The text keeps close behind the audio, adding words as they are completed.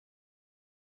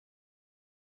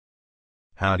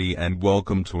Howdy and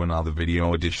welcome to another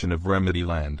video edition of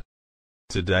Remedyland.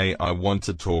 Today I want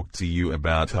to talk to you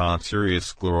about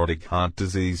arteriosclerotic heart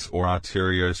disease or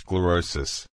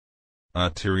arteriosclerosis.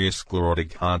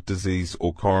 Arteriosclerotic heart disease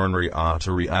or coronary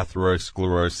artery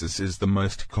atherosclerosis is the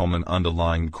most common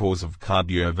underlying cause of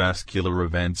cardiovascular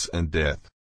events and death.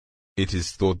 It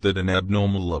is thought that an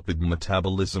abnormal lipid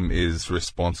metabolism is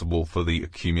responsible for the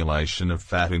accumulation of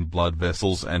fat in blood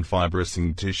vessels and fibrous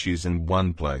tissues in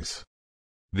one place.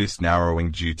 This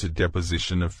narrowing due to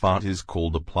deposition of fat is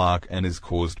called a plaque and is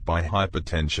caused by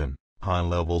hypertension, high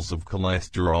levels of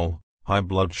cholesterol, high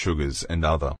blood sugars and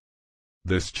other.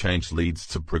 This change leads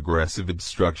to progressive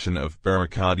obstruction of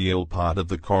pericardial part of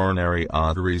the coronary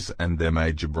arteries and their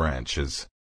major branches.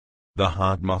 The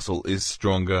heart muscle is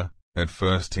stronger, at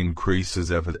first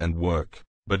increases effort and work,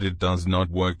 but it does not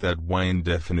work that way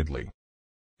indefinitely.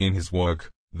 In his work,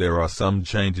 there are some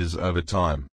changes over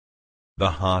time.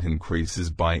 The heart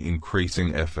increases by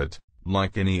increasing effort,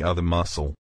 like any other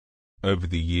muscle. Over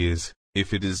the years,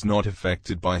 if it is not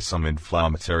affected by some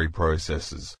inflammatory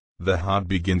processes, the heart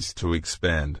begins to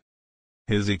expand.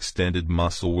 His extended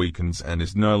muscle weakens and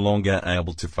is no longer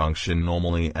able to function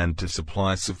normally and to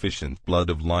supply sufficient blood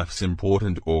of life's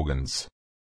important organs.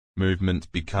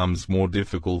 Movement becomes more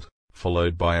difficult,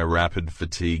 followed by a rapid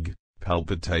fatigue,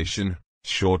 palpitation,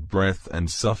 short breath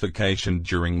and suffocation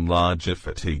during larger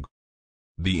fatigue.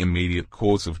 The immediate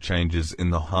cause of changes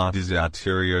in the heart is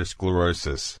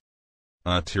arteriosclerosis.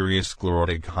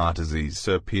 Arteriosclerotic heart disease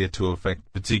appear to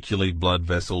affect particularly blood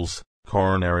vessels,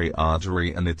 coronary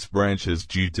artery and its branches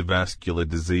due to vascular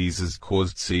diseases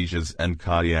caused seizures and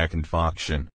cardiac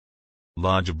infarction.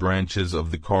 Larger branches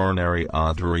of the coronary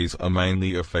arteries are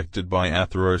mainly affected by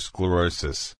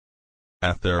atherosclerosis.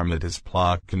 Atheromatous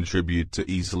plaque contribute to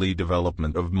easily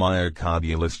development of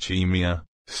myocardial ischemia,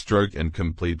 stroke and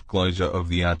complete closure of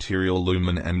the arterial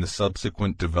lumen and the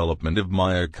subsequent development of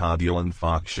myocardial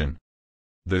infarction.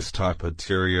 This type of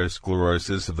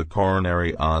arteriosclerosis of the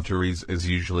coronary arteries is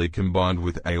usually combined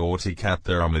with aortic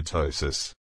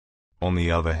atheromatosis. On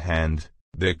the other hand,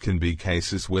 there can be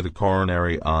cases where the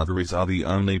coronary arteries are the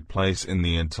only place in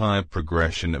the entire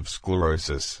progression of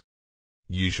sclerosis.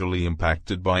 Usually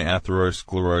impacted by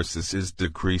atherosclerosis is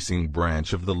decreasing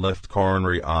branch of the left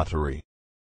coronary artery.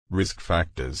 Risk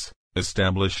factors,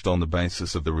 established on the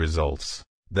basis of the results,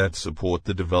 that support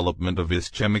the development of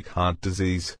ischemic heart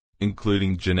disease,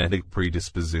 including genetic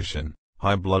predisposition,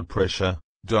 high blood pressure,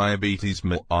 diabetes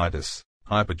mellitus,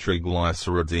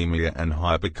 hypertriglyceridemia and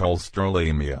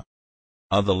hypercholesterolemia.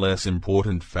 Other less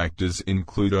important factors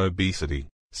include obesity,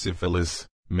 syphilis,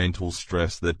 mental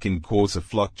stress that can cause a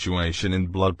fluctuation in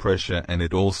blood pressure and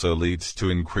it also leads to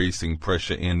increasing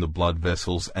pressure in the blood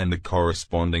vessels and the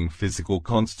corresponding physical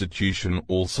constitution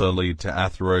also lead to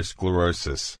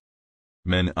atherosclerosis.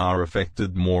 Men are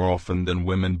affected more often than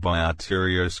women by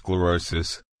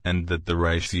arteriosclerosis, and that the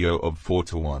ratio of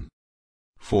 4:1.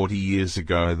 40 years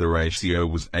ago the ratio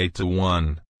was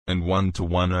 8:1, and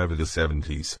 1:1 over the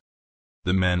 70s.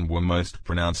 The men were most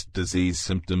pronounced disease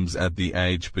symptoms at the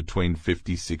age between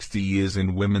 50-60 years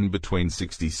and women between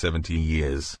 60-70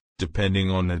 years, depending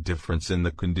on a difference in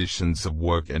the conditions of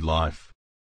work and life.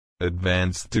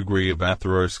 Advanced degree of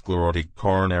atherosclerotic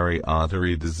coronary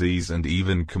artery disease and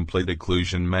even complete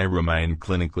occlusion may remain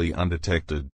clinically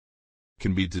undetected.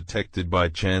 Can be detected by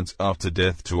chance after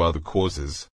death to other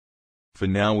causes. For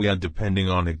now we are depending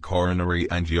on a coronary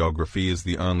angiography as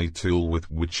the only tool with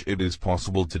which it is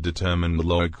possible to determine the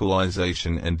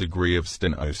localization and degree of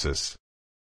stenosis.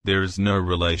 There is no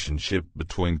relationship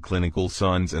between clinical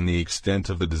signs and the extent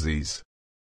of the disease.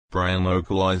 Brain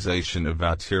localization of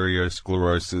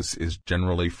arteriosclerosis is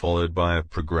generally followed by a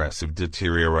progressive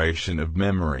deterioration of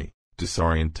memory,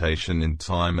 disorientation in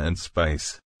time and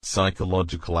space,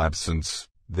 psychological absence,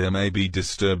 there may be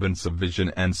disturbance of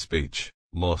vision and speech,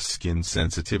 lost skin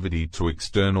sensitivity to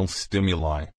external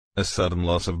stimuli, a sudden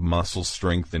loss of muscle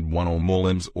strength in one or more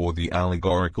limbs or the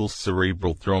allegorical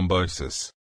cerebral thrombosis.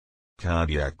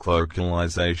 Cardiac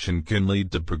localization can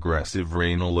lead to progressive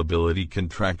renal ability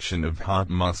contraction of heart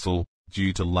muscle,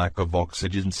 due to lack of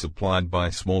oxygen supplied by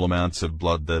small amounts of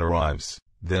blood that arrives.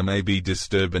 There may be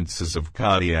disturbances of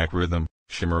cardiac rhythm,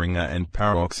 shimmering and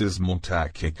paroxysmal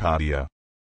tachycardia.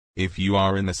 If you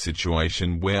are in a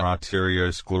situation where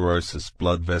arteriosclerosis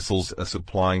blood vessels are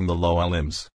supplying the lower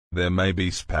limbs, there may be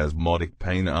spasmodic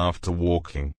pain after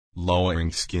walking,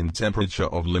 lowering skin temperature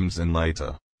of limbs and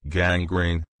later,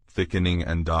 gangrene, thickening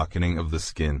and darkening of the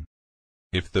skin.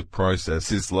 If the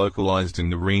process is localized in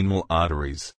the renal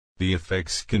arteries, the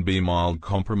effects can be mild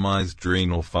compromised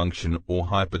renal function or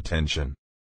hypertension.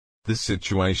 The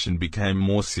situation became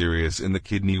more serious in the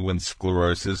kidney when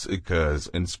sclerosis occurs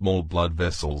in small blood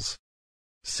vessels.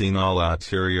 Senile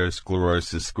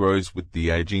arteriosclerosis grows with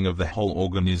the aging of the whole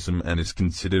organism and is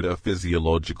considered a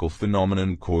physiological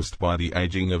phenomenon caused by the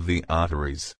aging of the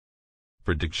arteries.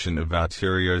 Prediction of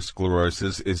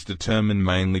arteriosclerosis is determined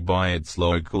mainly by its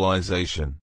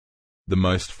localization. The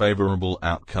most favorable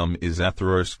outcome is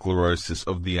atherosclerosis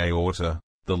of the aorta.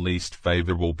 The least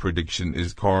favorable prediction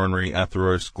is coronary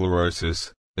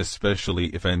atherosclerosis, especially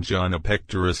if angina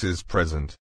pectoris is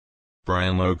present.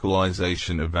 Brain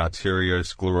localization of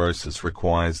arteriosclerosis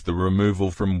requires the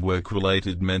removal from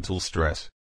work-related mental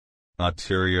stress.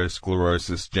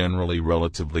 Arteriosclerosis generally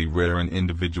relatively rare in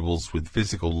individuals with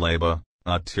physical labor.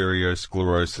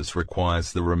 Arteriosclerosis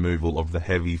requires the removal of the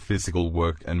heavy physical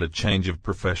work and a change of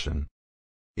profession.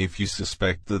 If you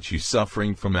suspect that you're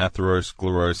suffering from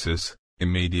atherosclerosis,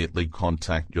 immediately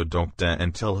contact your doctor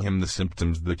and tell him the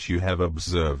symptoms that you have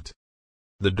observed.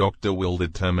 The doctor will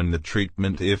determine the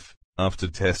treatment if, after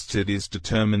tests, it is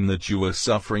determined that you are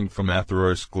suffering from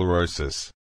atherosclerosis.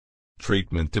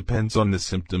 Treatment depends on the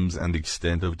symptoms and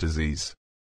extent of disease.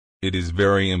 It is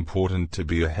very important to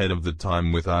be ahead of the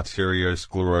time with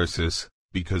arteriosclerosis,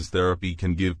 because therapy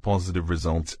can give positive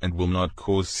results and will not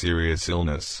cause serious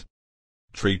illness.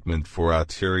 Treatment for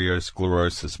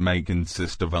arteriosclerosis may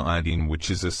consist of iodine,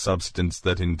 which is a substance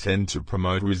that intends to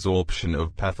promote resorption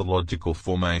of pathological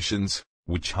formations,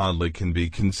 which hardly can be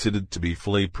considered to be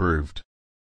fully proved.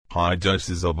 High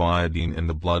doses of iodine in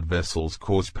the blood vessels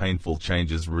cause painful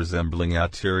changes resembling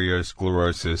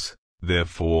arteriosclerosis,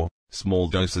 therefore, small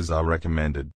doses are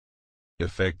recommended.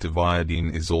 Effective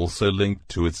iodine is also linked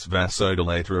to its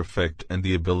vasodilator effect and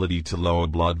the ability to lower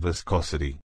blood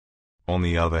viscosity. On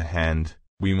the other hand,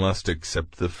 we must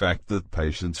accept the fact that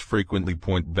patients frequently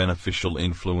point beneficial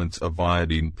influence of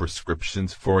iodine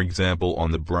prescriptions, for example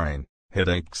on the brain,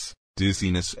 headaches,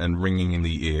 dizziness and ringing in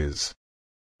the ears.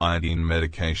 Iodine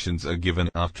medications are given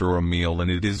after a meal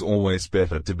and it is always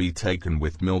better to be taken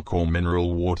with milk or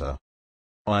mineral water.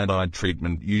 Iodide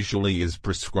treatment usually is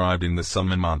prescribed in the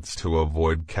summer months to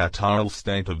avoid catarrhal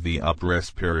state of the upper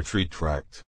respiratory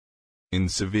tract. In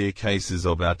severe cases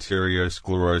of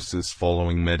arteriosclerosis,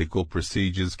 following medical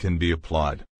procedures can be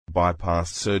applied: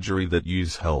 bypass surgery that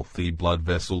use healthy blood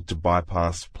vessel to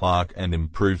bypass plaque and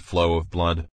improve flow of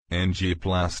blood,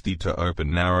 angioplasty to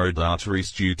open narrowed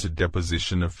arteries due to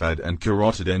deposition of fat, and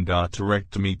carotid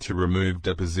endarterectomy to remove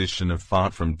deposition of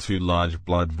fat from two large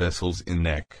blood vessels in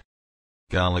neck.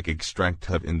 Garlic extract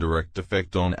have indirect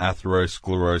effect on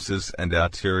atherosclerosis and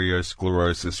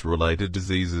arteriosclerosis-related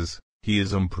diseases. He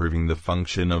is improving the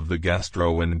function of the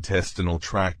gastrointestinal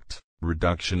tract,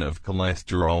 reduction of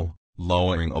cholesterol,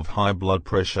 lowering of high blood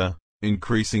pressure,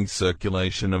 increasing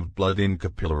circulation of blood in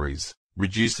capillaries,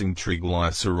 reducing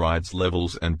triglycerides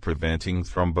levels and preventing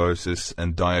thrombosis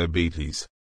and diabetes.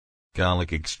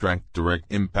 Garlic extract direct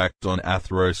impact on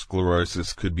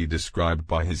atherosclerosis could be described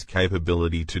by his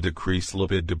capability to decrease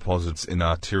lipid deposits in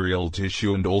arterial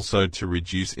tissue and also to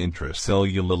reduce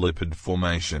intracellular lipid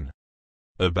formation.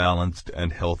 A balanced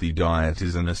and healthy diet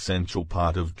is an essential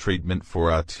part of treatment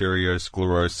for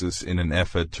arteriosclerosis in an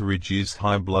effort to reduce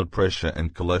high blood pressure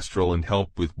and cholesterol and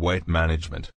help with weight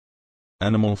management.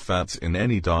 Animal fats in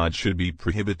any diet should be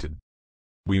prohibited.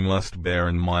 We must bear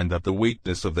in mind that the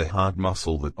weakness of the heart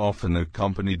muscle that often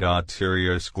accompanied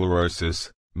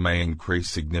arteriosclerosis may increase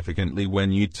significantly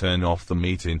when you turn off the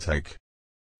meat intake.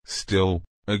 Still,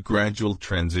 a gradual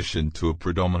transition to a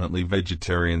predominantly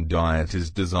vegetarian diet is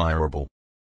desirable.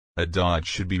 A diet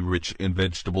should be rich in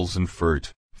vegetables and fruit,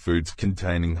 foods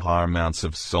containing high amounts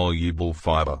of soluble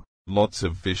fiber, lots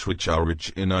of fish which are rich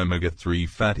in omega-3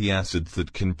 fatty acids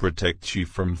that can protect you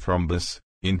from thrombus,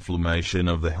 inflammation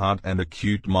of the heart and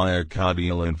acute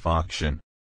myocardial infarction.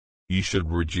 You should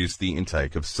reduce the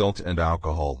intake of salt and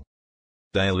alcohol.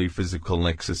 Daily physical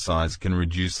exercise can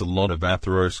reduce a lot of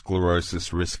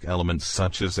atherosclerosis risk elements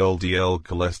such as LDL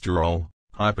cholesterol,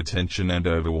 hypertension and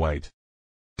overweight.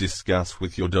 Discuss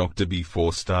with your doctor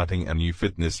before starting a new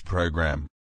fitness program.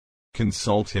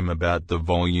 Consult him about the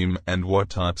volume and what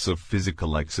types of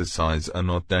physical exercise are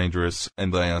not dangerous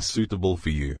and they are suitable for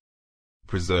you.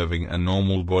 Preserving a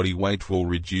normal body weight will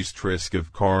reduce risk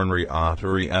of coronary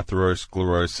artery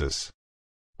atherosclerosis.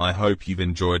 I hope you've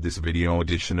enjoyed this video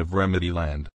edition of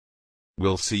Remedyland.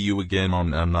 We'll see you again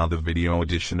on another video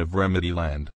edition of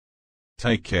Remedyland.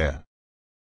 Take care.